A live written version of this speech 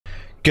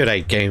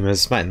G'day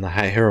gamers, Matt in the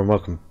Hat here and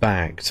welcome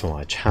back to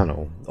my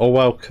channel, or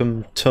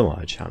welcome to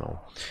my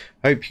channel.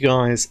 Hope you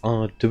guys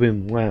are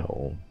doing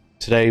well.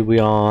 Today we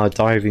are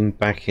diving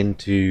back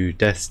into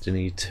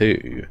Destiny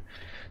 2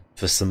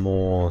 for some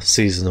more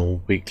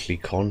seasonal weekly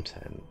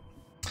content.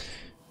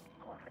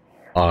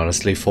 I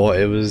honestly thought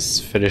it was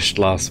finished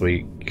last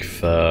week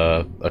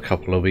for a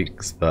couple of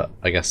weeks, but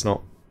I guess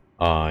not.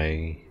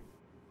 I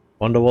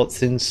wonder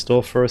what's in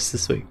store for us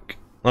this week.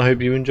 I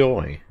hope you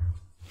enjoy.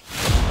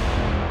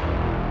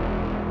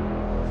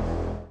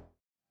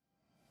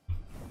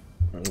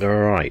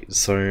 Alright,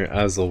 so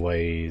as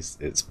always,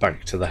 it's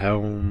back to the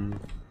helm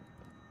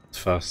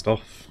first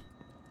off.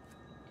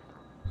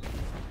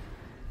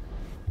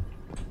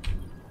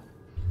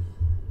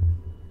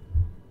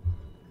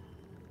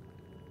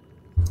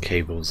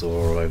 Cables are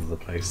all over the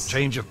place.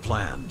 Change of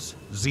plans.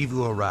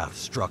 Xivu Arath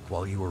struck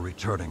while you were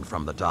returning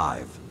from the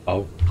dive.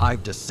 Oh.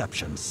 Hive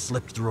deception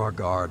slipped through our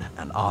guard,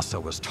 and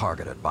Ahsa was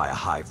targeted by a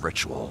Hive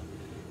ritual.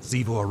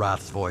 Xivu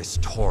Arath's voice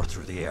tore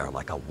through the air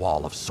like a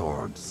wall of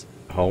swords.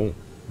 Oh.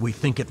 We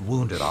think it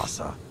wounded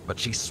Ahsa, but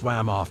she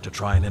swam off to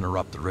try and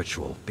interrupt the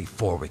ritual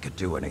before we could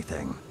do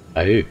anything.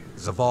 Oh.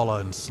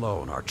 Zavala and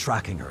Sloan are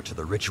tracking her to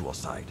the ritual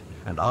site,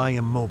 and I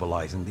am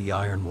mobilizing the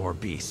Iron War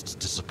beasts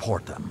to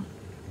support them.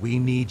 We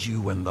need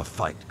you in the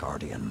fight,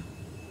 Guardian.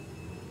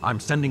 I'm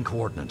sending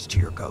coordinates to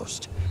your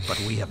ghost, but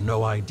we have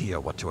no idea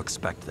what to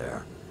expect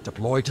there.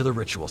 Deploy to the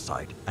ritual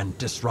site and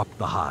disrupt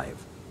the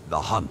Hive. The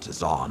hunt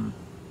is on.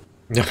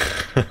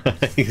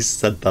 He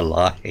said the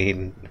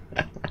line.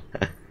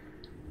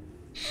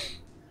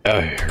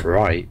 Oh,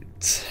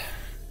 right.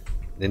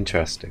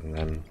 Interesting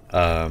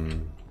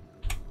then.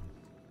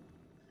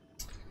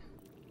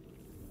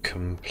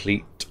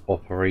 Complete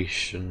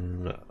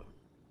operation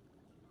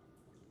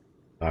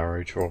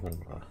Barrow Trauma.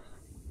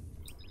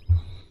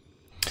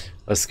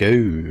 Let's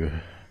go.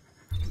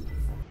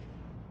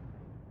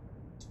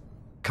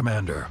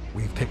 Commander,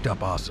 we've picked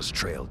up Ahsa's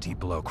trail deep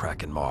below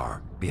Kraken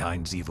Mar,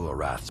 behind Xivu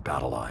Arath's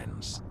battle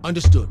lines.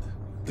 Understood.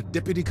 The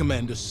Deputy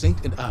Commander,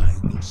 Saint, and I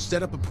will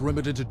set up a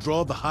perimeter to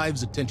draw the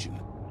Hive's attention.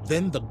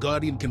 Then the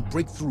Guardian can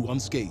break through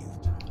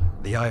unscathed.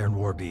 The Iron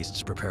War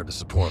beasts prepare to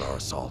support our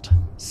assault.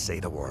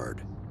 Say the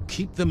word.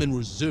 Keep them in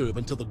reserve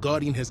until the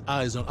Guardian has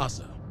eyes on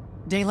Ahsa.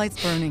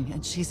 Daylight's burning,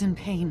 and she's in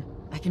pain.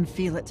 I can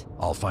feel it.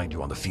 I'll find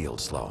you on the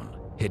field, Sloan.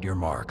 Hit your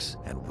marks,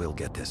 and we'll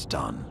get this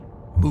done.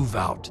 Move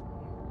out.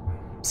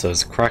 So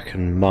it's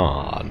Kraken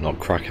Mar, not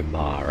Kraken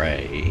Mar,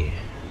 eh?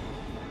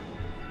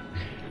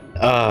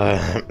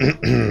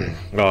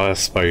 Well, I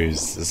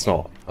suppose it's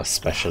not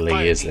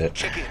especially, is it?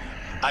 Check in.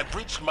 I've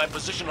reached my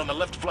position on the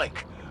left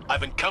flank.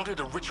 I've encountered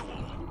a ritual.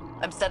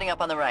 I'm setting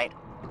up on the right.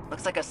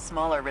 Looks like a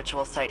smaller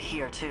ritual site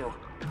here, too.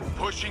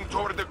 Pushing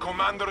toward the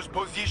commander's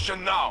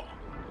position now.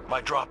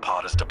 My drop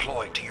pod is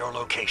deploying to your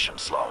location,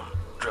 Sloan.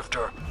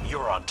 Drifter,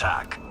 you're on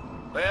tack.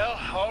 Well,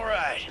 all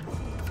right.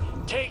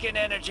 Taken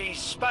energy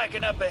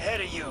spiking up ahead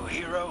of you,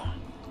 hero.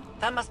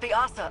 That must be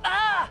Ahsa.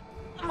 Ah!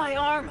 My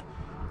arm!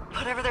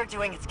 Whatever they're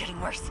doing, it's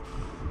getting worse.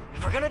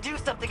 If we're gonna do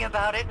something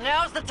about it,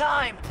 now's the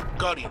time!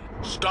 Guardian,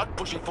 start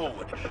pushing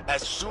forward.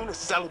 As soon as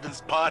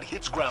Saladin's pod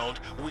hits ground,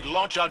 we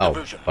launch our Oh,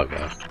 diversion.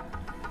 bugger.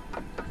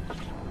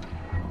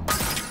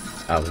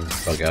 Oh,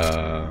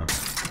 bugger.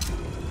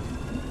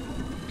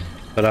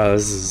 But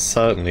this is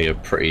certainly a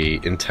pretty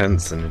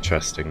intense and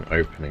interesting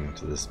opening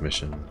to this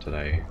mission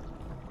today.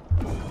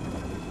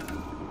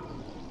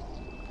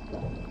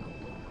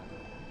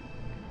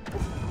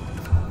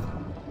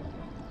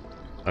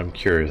 I'm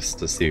curious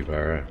to see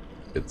where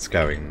it's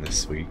going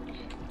this week.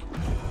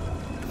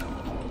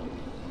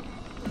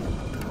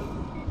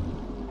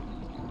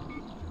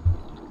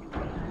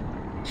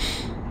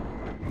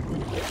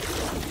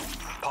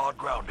 Pod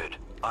grounded.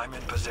 I'm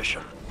in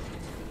position.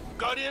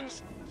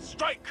 Guardians,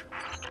 strike!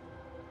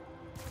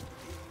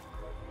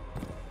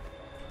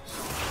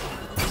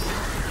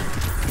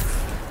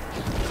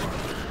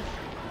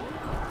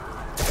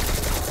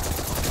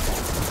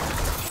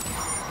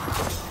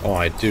 Oh,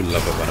 I do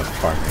love it when a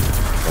primary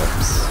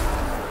drops.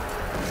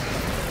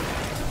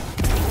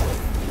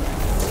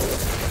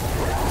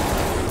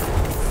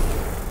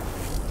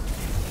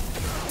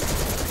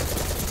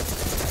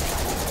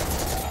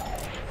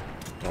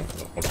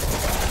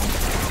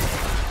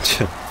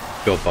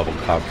 Your bubble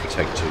can't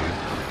protect you.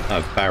 I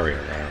have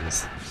barrier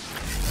rounds.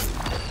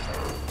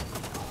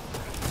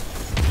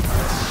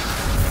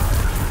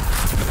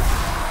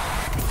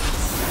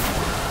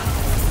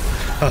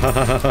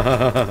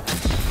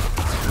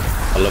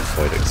 I love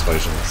void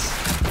explosions.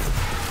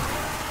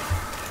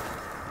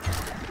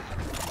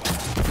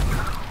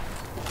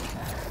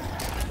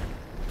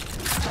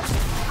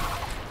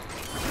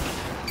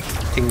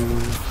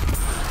 Ding.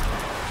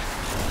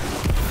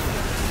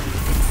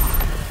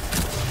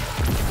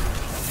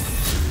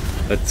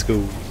 Let's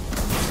go.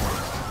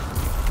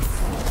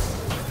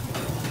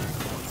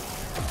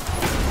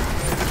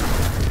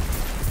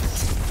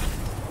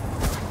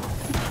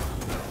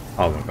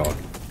 Oh my god.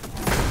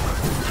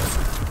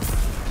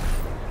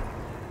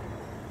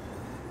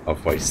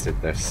 I've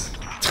wasted this.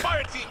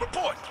 Fire team,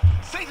 report!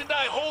 Saint and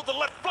I hold the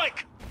left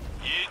flank!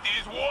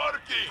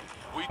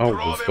 Oh,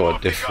 we've got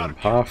a different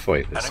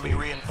pathway this Enemy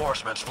week.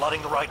 reinforcements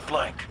flooding the right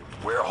flank.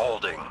 We're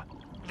holding.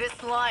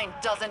 This line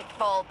doesn't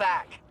fall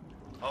back.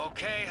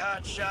 Okay,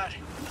 hotshot.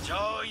 It's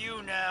all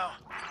you now.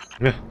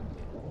 Yeah.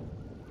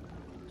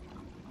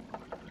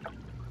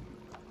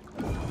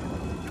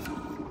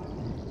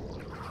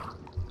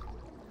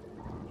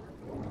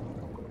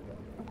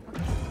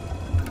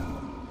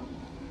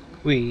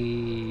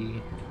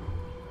 Whee!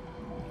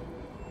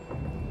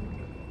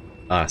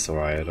 Ah, it's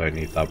alright, I don't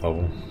need that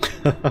bubble.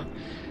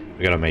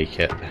 We're gonna make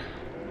it.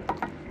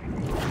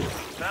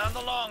 Found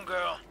the long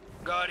girl.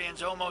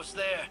 Guardian's almost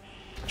there.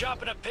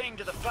 Dropping a ping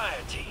to the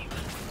fire team.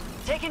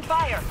 Taking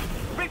fire.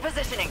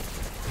 Repositioning.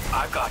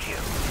 I've got you.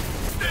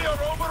 They are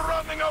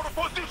overrunning our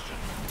position.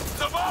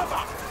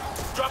 Zavala!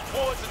 Drop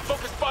forwards and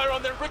focus fire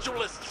on their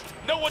ritualists.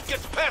 No one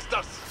gets past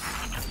us.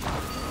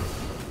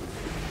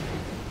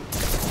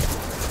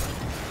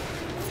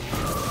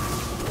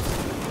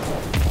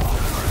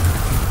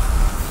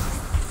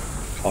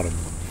 Got him.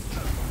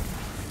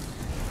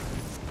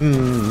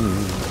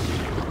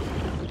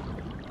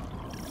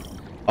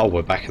 Oh,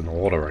 we're back in the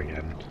water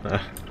again.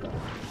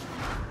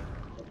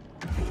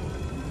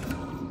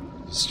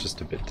 It's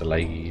just a bit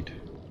delayed.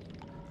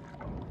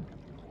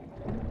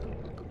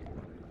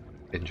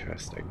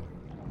 Interesting.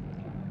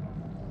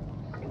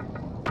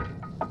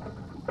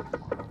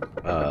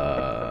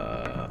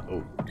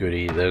 Oh,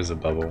 goody, there's a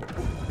bubble.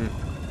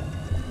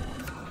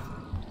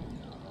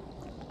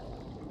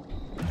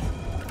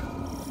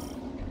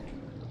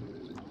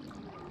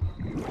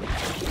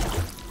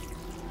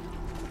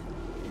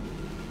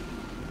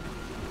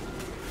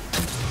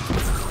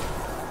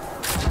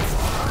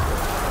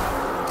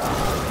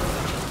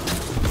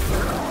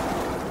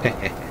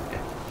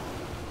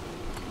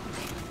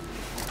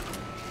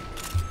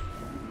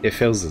 It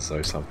feels as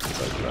though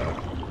something's over there.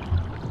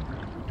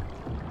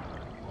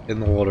 In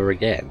the water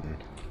again.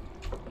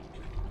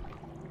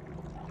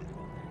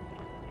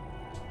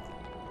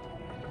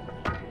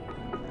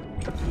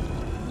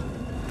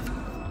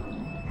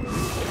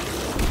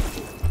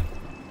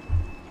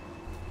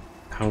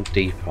 How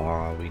deep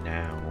are we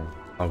now,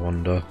 I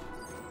wonder?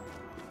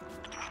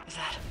 Is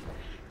that...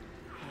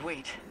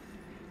 Wait.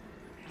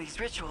 These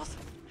rituals...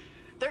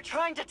 They're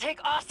trying to take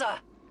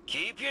Ahsa!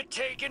 Keep your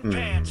taking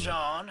pants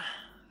on.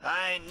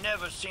 I ain't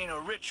never seen a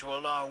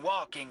ritual our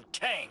walking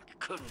tank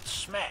couldn't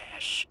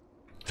smash.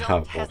 Don't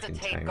Walking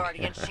hesitate, tank.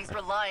 Guardian. She's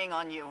relying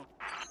on you.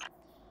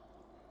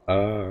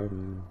 I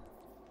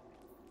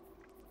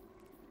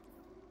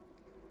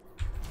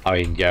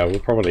mean, yeah, we'll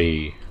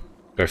probably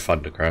go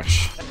Thunder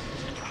Crash.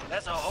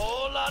 That's a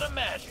whole lot of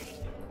magic.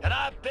 And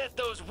I bet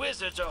those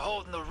wizards are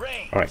holding the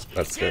reins. Alright,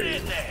 let's Get go.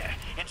 in there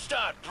and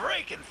start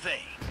breaking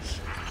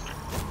things.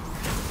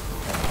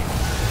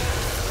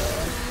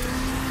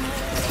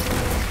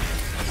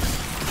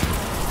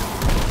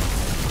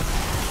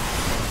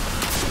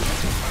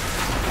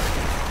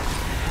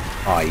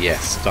 Ah,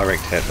 yes,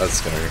 direct hit,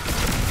 let's go.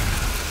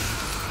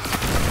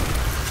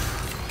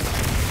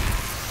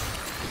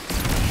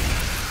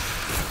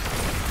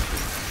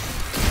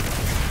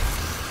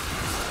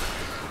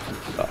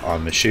 But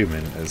I'm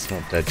assuming it's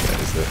not dead yet,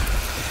 is it?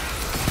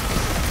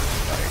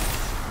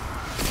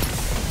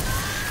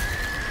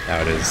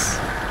 Now it is.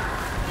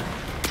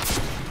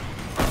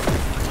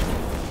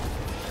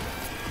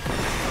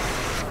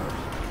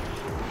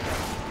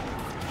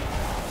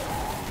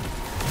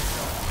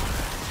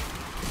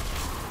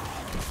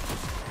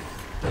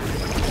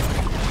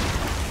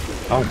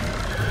 Oh.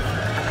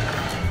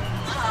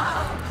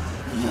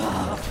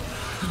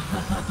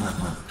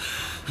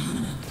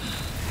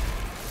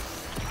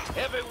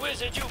 Every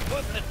wizard you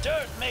put in the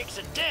dirt makes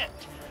a dent.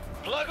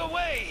 Plug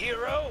away,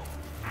 hero.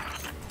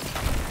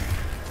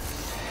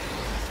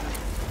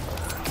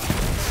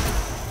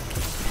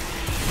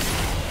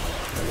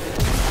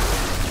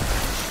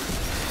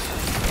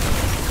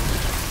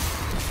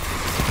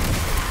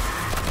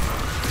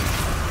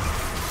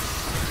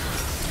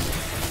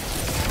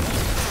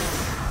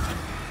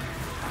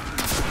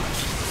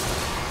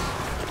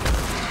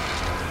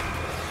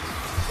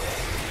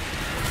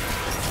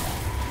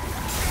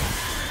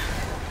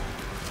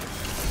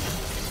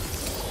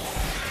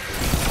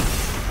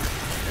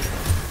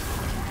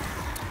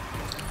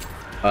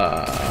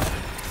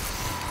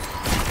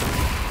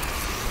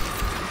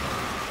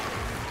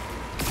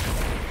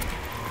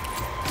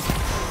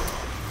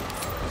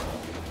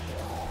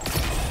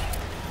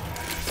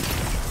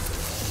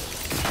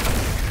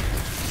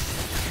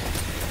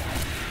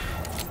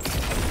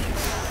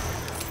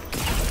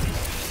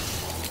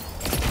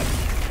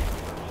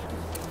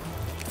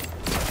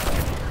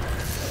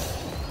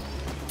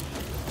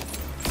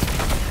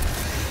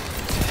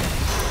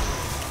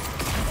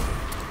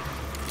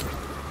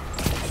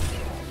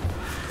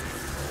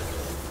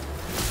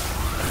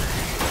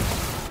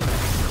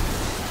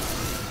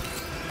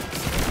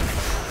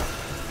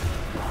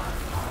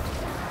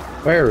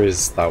 Where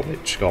is that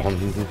witch gone?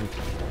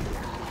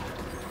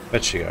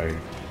 Where'd she go?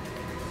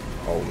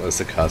 Oh,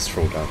 there's a curse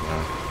troll down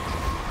there.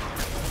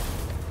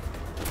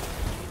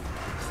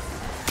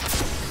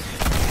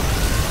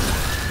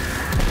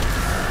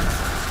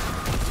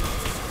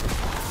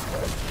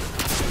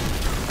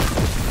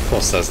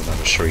 else has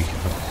another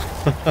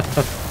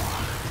shrieker?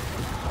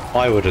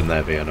 Why wouldn't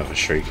there be another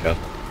shrieker?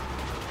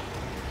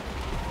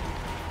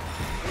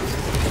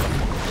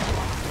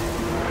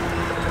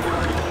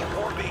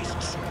 War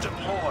beasts,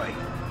 deploy.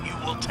 You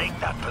will take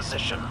that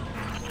position.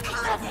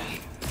 Clever,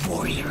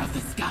 warrior of the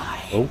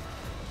sky. Oh,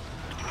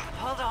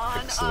 Hold on,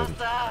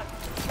 excellent. Ahsa.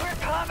 We're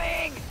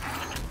coming.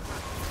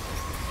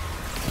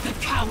 The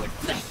coward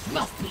flesh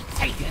must be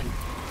taken.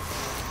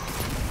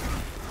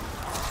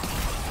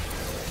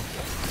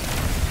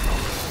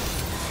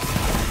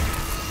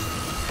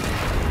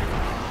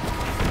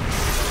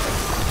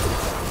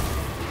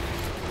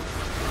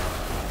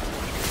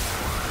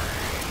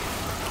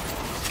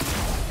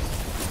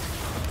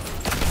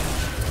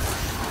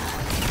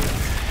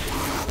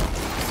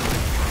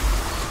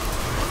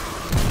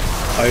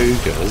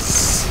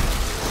 Ogres.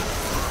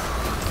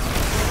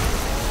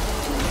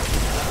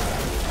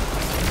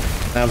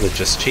 Now they're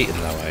just cheating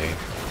that way.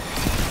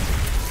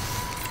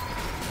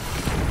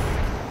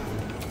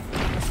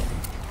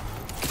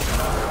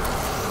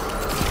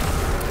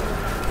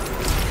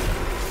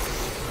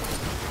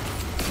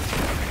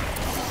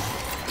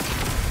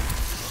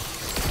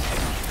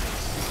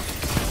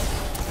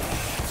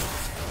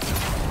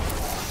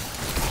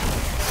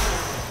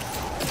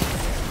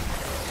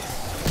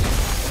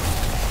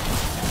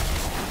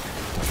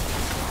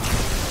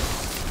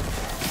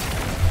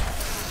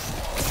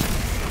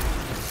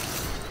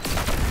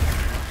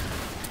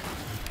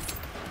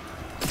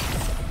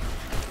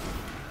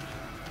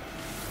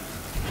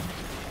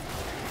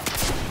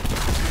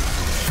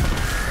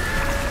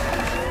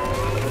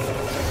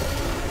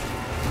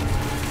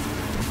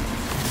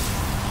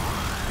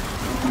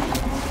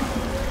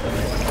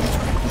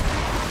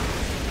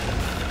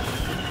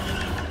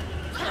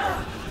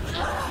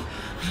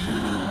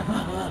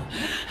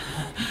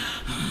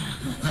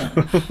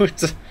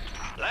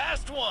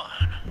 Last one.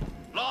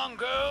 Long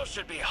girl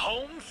should be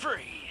home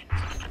free.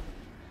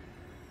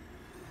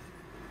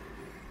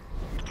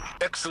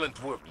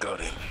 Excellent work,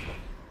 Guardian.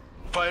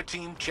 Fire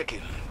team, check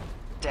in.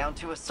 Down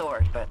to a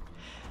sword, but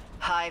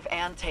Hive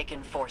and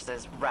Taken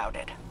forces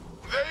routed.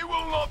 They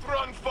will not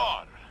run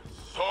far.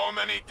 So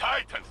many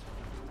Titans.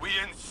 We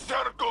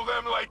encircle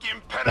them like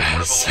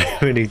impenetrable So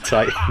walls. many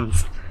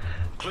titans.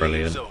 Clear your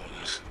Brilliant.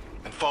 zones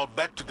and fall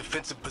back to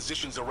defensive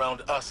positions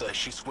around Ahsa as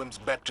she swims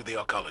back to the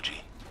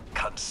arcology.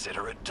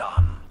 Consider it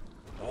done.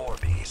 War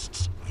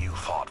beasts, you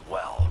fought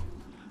well.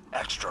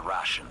 Extra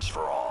rations for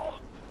all.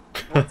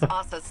 What's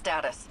Ahsa's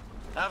status?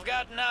 I've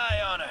got an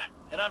eye on her,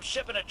 and I'm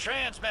shipping a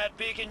transmat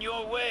beacon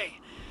your way.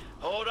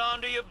 Hold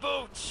on to your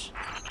boots.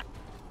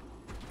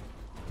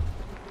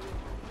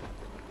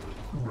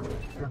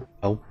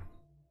 Oh.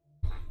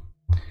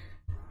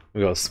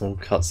 We got a small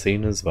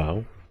cutscene as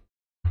well.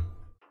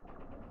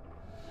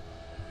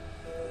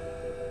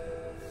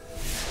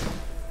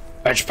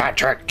 It's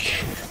Patrick!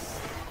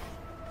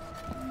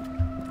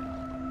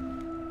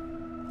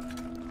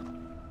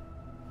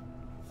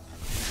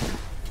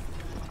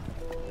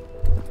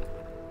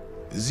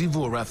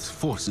 Zivorath's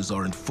forces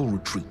are in full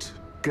retreat.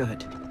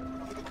 Good.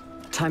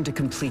 Time to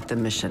complete the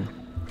mission.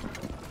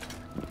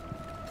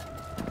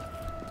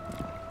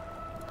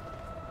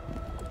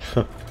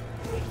 More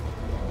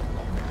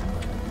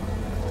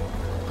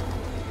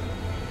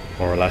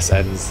or less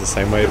ends the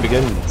same way it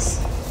begins.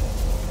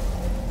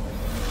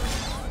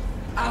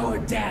 Our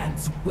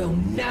dance will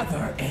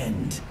never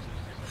end.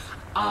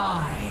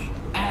 I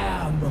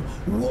am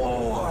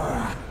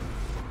war.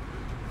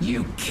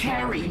 You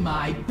carry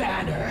my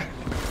banner.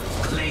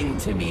 Cling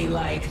to me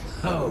like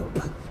hope.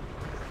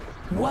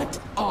 What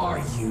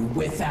are you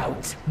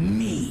without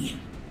me?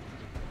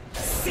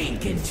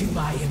 Sink into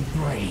my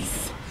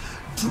embrace.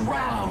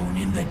 Drown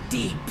in the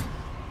deep.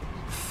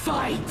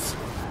 Fight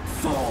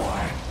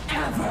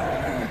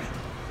forever.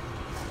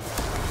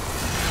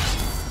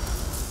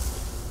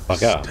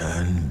 Fuck up.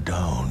 Stand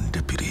down,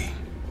 Deputy.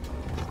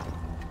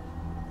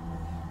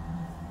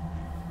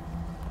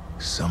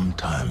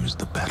 Sometimes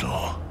the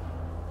battle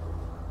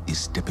is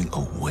stepping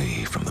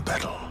away from the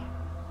battle.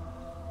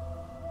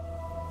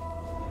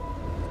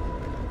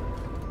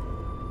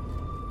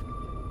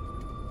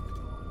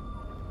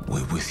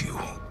 We're with you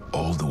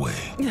all the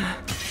way.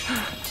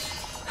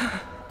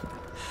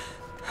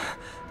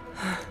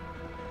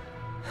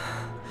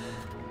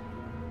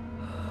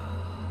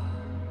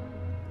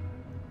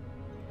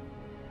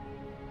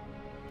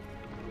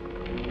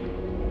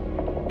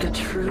 The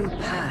true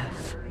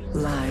path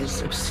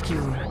lies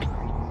obscured,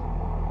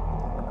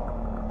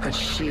 but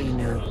she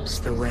knows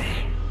the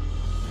way.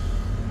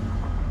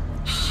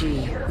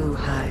 She who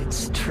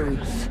hides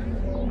truth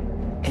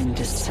in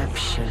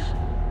deception.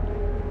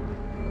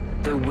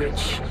 The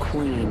Witch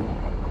Queen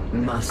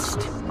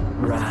must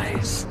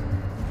rise.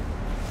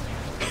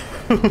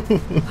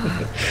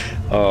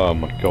 Oh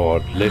my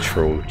god,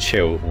 literal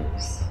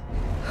chills.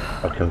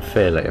 I can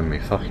feel it in my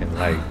fucking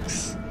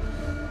legs.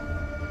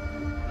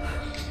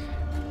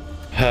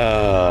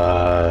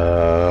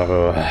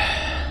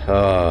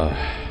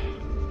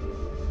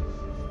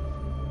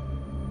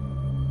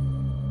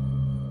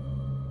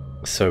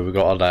 So we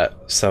got all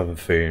that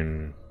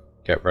Savathun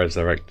Get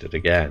resurrected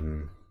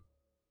again.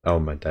 Oh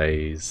my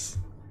days.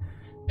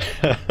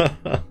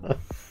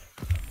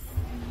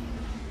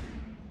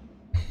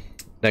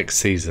 Next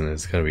season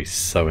is going to be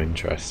so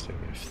interesting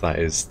if that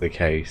is the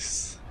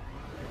case.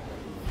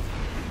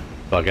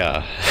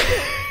 Bugger.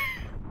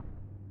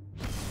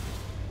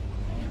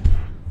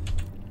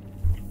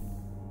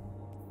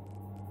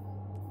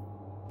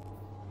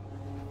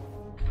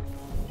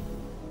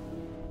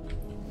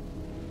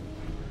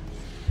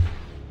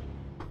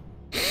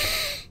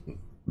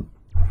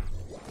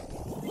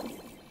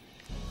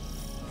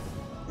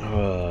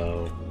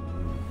 Oh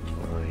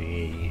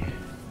my.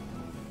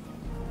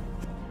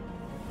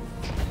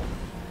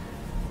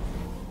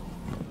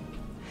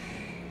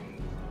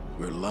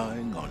 We're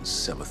lying on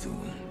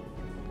Savathun.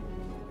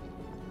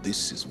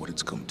 This is what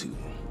it's come to.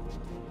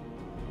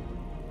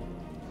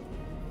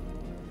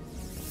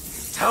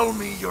 Tell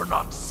me you're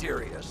not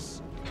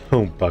serious.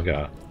 Oh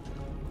bugger.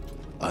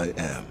 I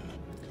am.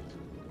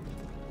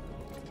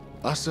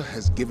 Ahsa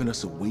has given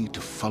us a way to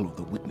follow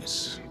the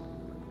witness.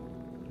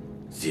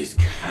 This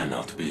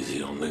cannot be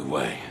the only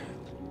way.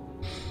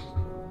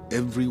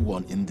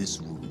 Everyone in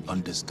this room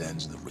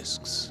understands the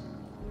risks.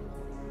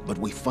 But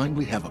we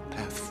finally have a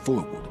path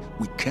forward.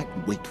 We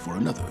can't wait for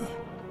another.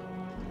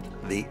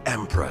 The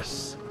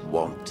Empress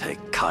won't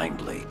take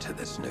kindly to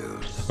this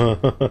news.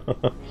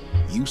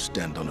 You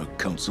stand on her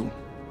counsel.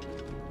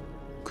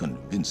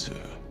 Convince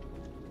her.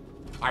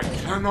 I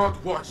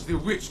cannot watch the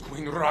Witch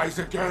Queen rise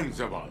again,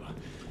 Zavala.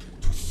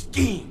 To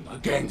scheme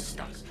against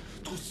us.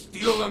 To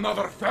steal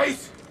another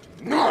faith?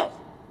 No!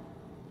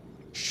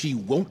 She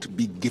won't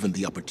be given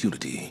the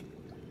opportunity.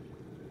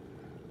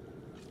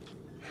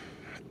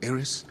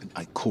 Eris and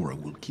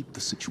Ikora will keep the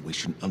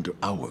situation under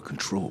our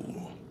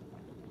control.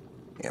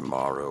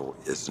 Imaru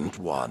isn't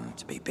one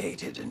to be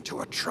baited into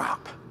a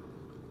trap.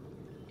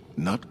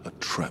 Not a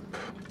trap.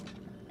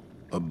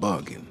 A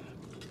bargain.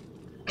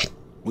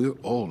 We're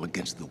all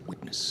against the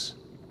witness.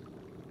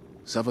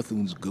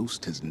 Savathun's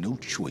ghost has no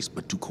choice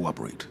but to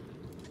cooperate.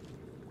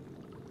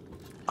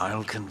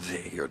 I'll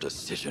convey your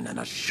decision and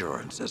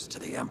assurances to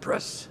the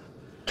Empress.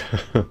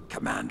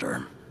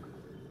 Commander,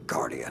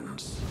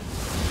 Guardians.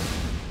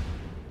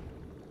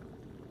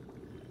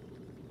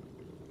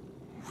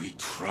 We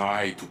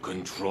tried to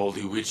control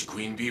the Witch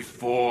Queen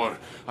before.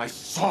 I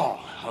saw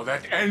how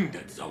that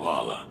ended,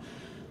 Zavala.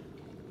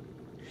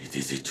 It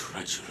is a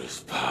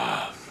treacherous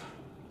path.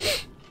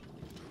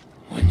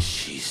 When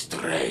she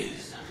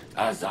strays,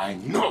 as I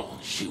know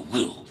she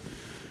will,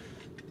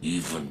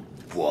 even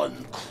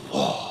one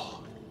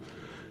claw.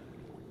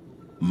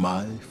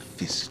 My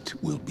fist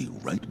will be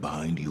right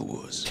behind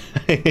yours.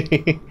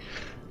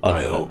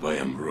 I hope I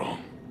am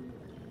wrong.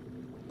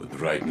 But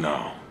right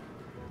now,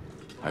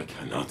 I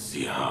cannot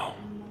see how.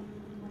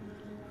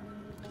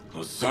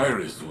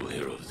 Osiris will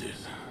hear of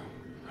this.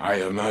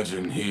 I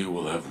imagine he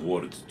will have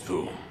words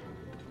too.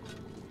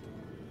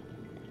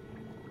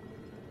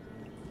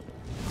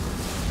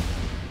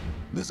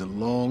 There's a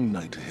long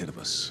night ahead of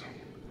us.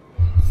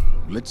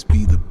 Let's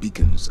be the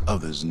beacons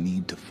others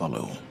need to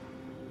follow.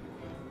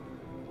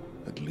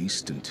 At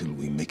least until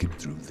we make it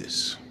through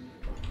this.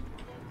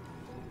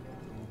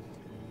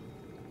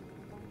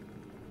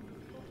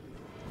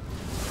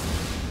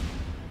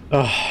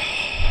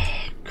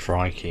 Oh,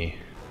 crikey.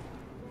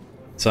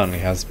 Certainly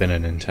has been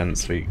an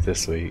intense week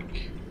this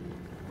week.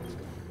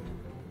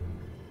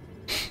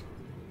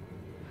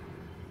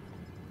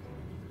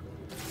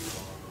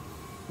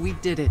 We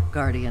did it,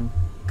 Guardian.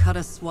 Cut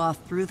a swath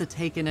through the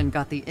Taken and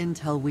got the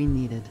intel we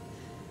needed.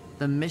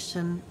 The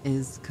mission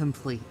is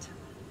complete.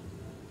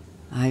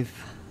 I've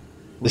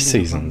This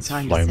waited a long season's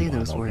time flown to by, say not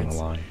those gonna words.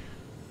 lie.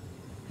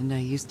 And I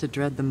used to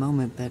dread the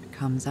moment that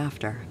comes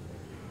after.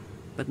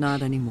 But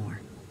not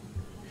anymore.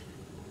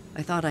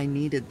 I thought I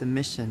needed the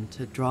mission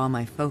to draw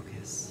my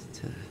focus,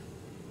 to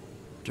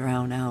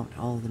drown out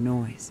all the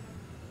noise.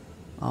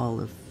 All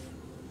of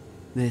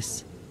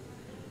this.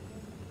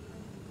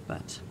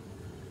 But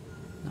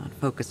not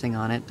focusing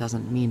on it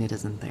doesn't mean it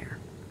isn't there.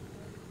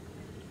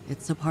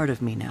 It's a part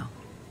of me now.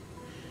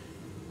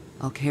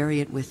 I'll carry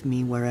it with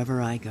me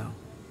wherever I go.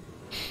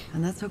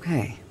 And that's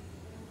okay.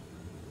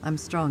 I'm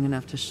strong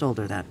enough to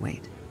shoulder that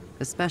weight,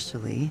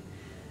 especially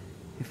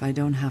if I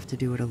don't have to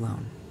do it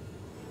alone.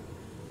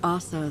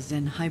 Ahsa's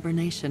in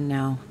hibernation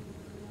now.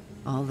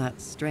 All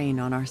that strain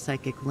on our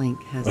psychic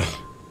link has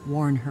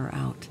worn her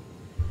out.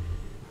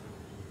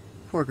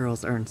 Poor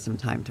girl's earned some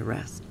time to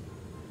rest.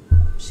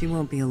 She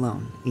won't be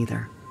alone,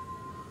 either.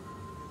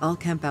 I'll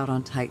camp out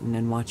on Titan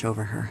and watch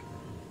over her.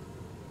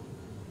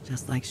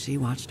 Just like she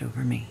watched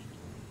over me.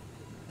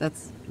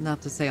 That's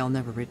not to say I'll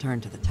never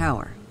return to the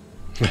tower.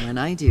 When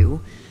I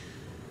do,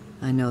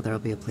 I know there'll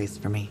be a place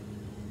for me.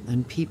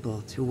 And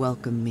people to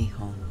welcome me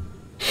home.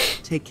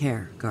 Take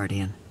care,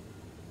 Guardian.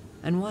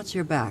 And watch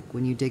your back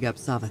when you dig up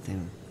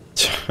Savathun.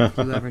 If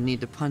you ever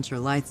need to punch her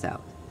lights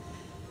out,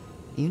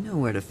 you know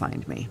where to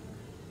find me.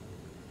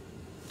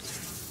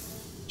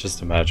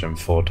 Just imagine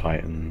 4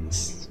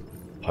 Titans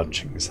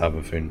punching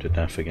Savathun to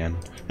death again.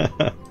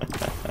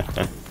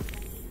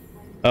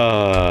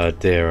 Oh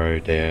dear, oh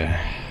dear.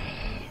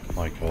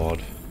 my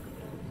god.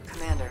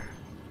 Commander,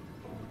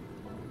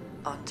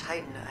 on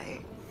Titan, I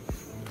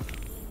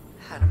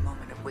had a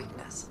moment of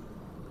weakness.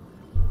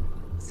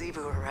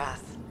 Zebu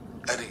Arath.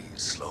 At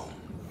ease, Sloan.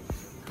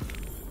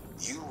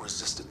 You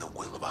resisted the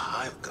will of a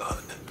hive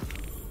god.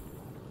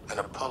 An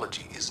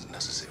apology isn't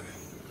necessary.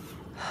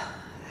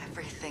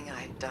 Everything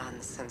I'd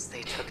done since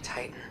they took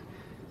Titan.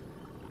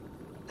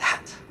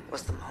 That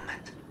was the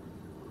moment.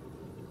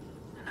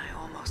 And I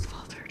almost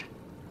faltered.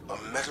 A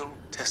metal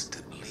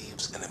tested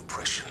leaves an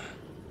impression.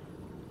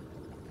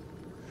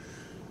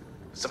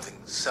 Something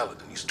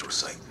Saladin used to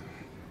recite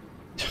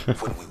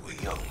when we were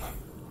young.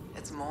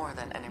 It's more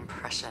than an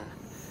impression.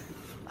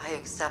 I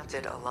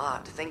accepted a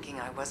lot, thinking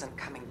I wasn't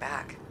coming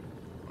back.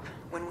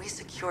 When we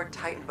secured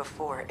Titan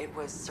before, it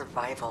was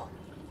survival.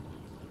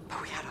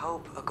 But we had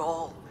hope, a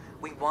goal.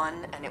 We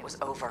won, and it was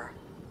over.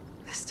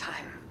 This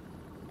time,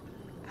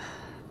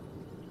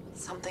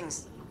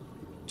 something's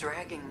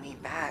dragging me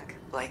back,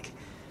 like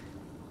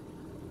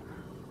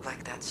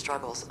that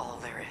struggle's all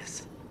there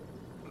is.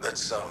 That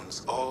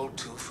sounds all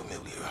too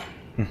familiar.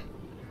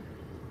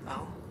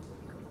 Oh?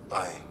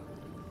 I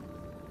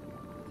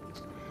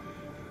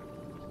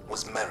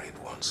was married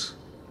once.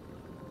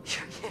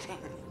 You're kidding.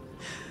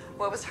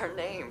 What was her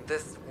name,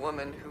 this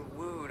woman who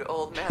wooed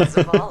old man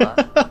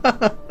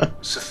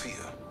Zavala?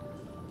 Sophia.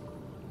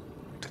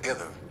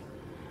 Together,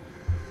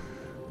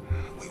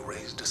 we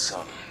raised a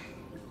son,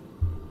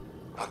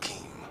 Hakim.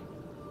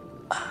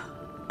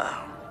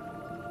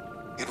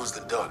 It was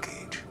the Dark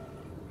Age.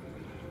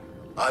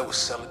 I was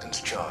Saladin's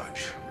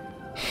charge.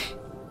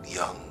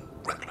 Young,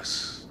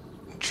 reckless,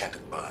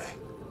 enchanted by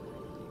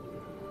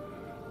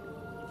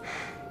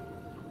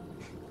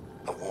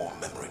a warm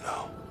memory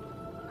now.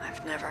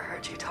 I've never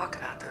heard you talk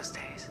about those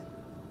days.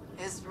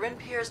 Is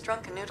Renpier's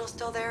drunken noodle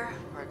still there,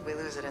 or did we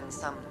lose it in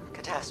some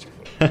catastrophe?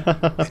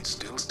 It's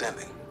still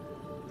standing.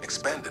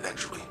 Expanded,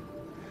 actually.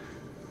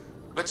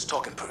 Let's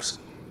talk in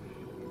person.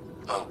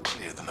 I'll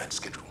clear the night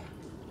schedule.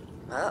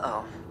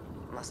 Uh-oh.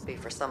 Must be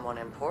for someone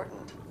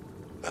important.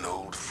 An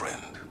old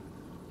friend.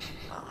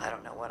 Well, I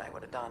don't know what I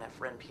would have done if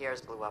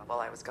Renpier's blew up while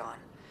I was gone.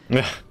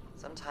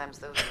 Sometimes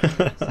those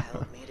things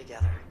held me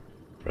together.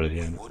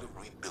 Brilliant. We would have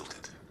rebuilt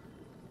it.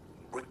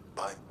 Brick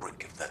by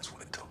brick, if that's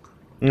what it took.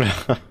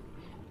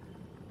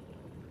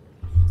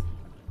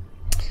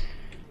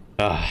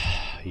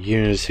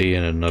 Unity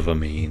in another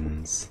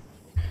means.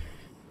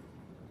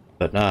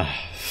 But nah.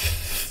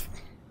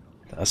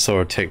 I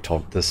saw a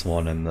TikTok this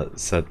morning that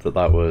said that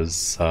that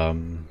was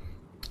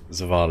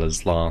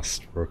Zavala's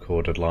last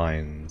recorded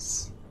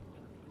lines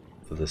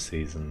for the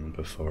season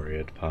before he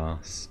had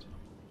passed.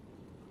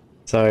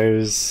 So it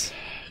was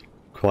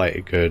quite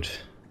a good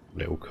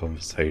little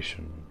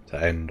conversation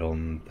to end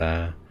on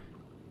there.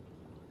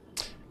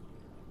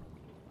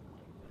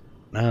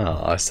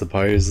 Now, I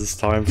suppose it's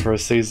time for a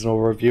seasonal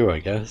review, I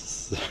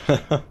guess.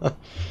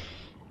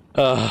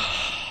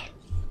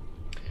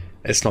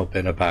 It's not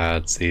been a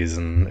bad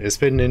season. It's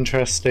been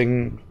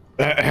interesting.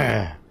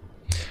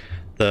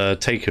 The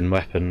Taken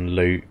weapon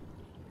loot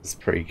is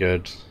pretty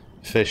good.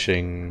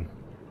 Fishing,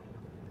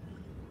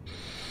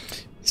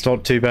 it's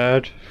not too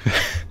bad.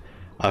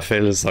 I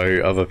feel as though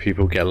other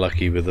people get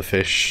lucky with the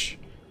fish,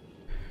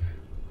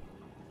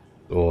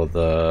 or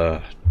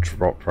the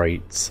drop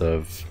rates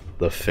of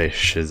the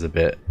fish is a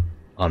bit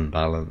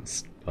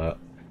unbalanced, but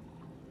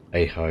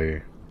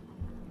hey-ho.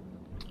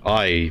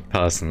 I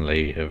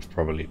personally have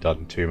probably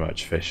done too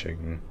much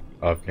fishing.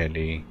 I've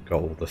nearly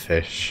got all the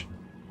fish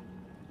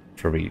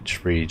from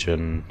each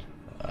region.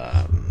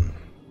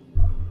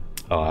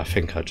 I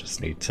think I just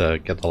need to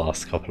get the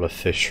last couple of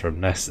fish from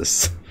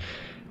Nessus.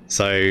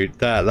 So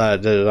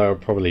that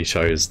probably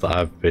shows that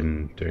I've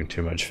been doing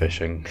too much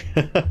fishing.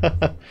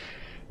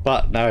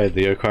 But no,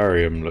 the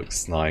aquarium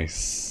looks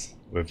nice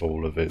with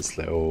all of its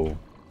little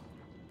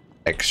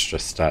extra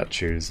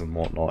statues and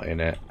whatnot in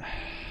it.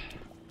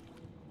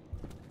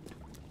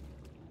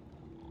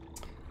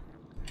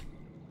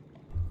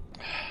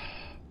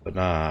 But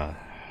nah,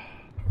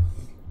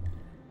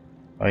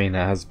 I mean, it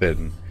has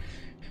been,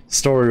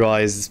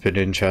 story-wise, it's been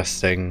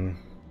interesting.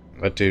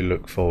 I do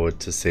look forward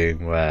to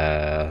seeing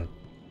where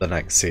the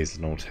next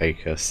season will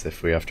take us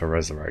if we have to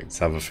resurrect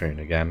Savathun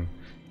again.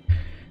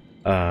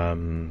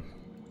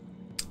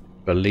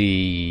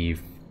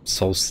 Believe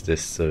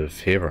Solstice of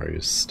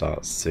Heroes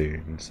starts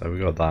soon, so we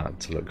got that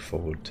to look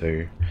forward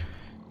to.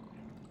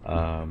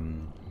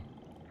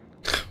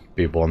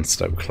 Be one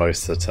step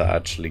closer to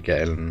actually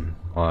getting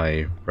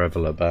my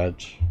Reveler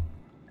badge.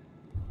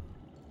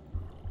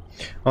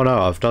 Oh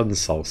no, I've done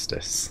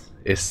Solstice.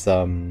 It's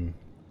Halloween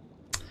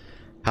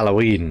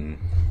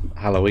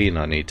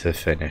I need to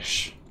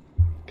finish,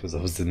 because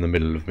I was in the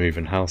middle of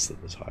moving house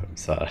at the time,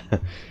 so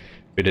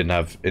we didn't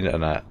have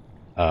internet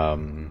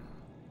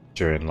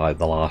during like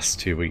the last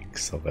 2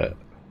 weeks of it.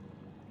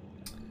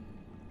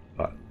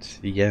 But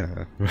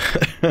yeah.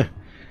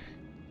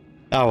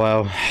 Oh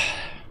well.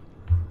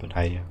 But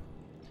hey,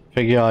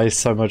 thank you guys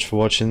so much for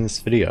watching this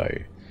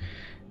video.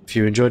 If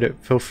you enjoyed it,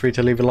 feel free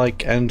to leave a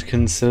like and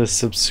consider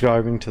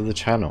subscribing to the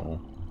channel.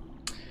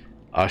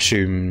 I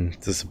assume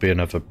this will be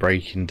another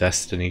break in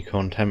Destiny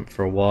content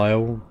for a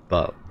while,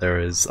 but there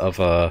is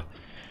other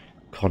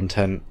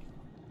content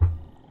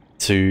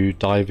to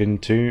dive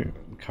into.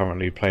 I'm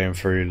currently playing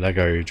through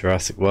Lego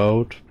Jurassic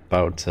World,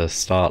 about to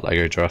start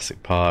Lego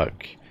Jurassic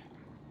Park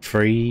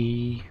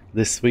 3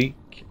 this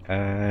week,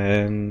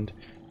 and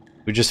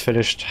we just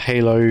finished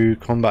Halo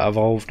Combat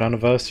Evolved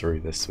Anniversary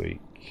this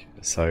week,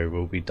 so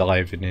we'll be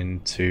diving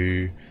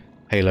into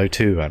Halo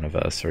 2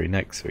 Anniversary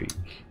next week.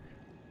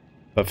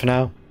 But for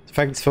now,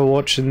 thanks for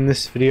watching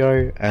this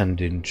video and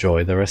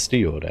enjoy the rest of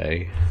your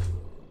day.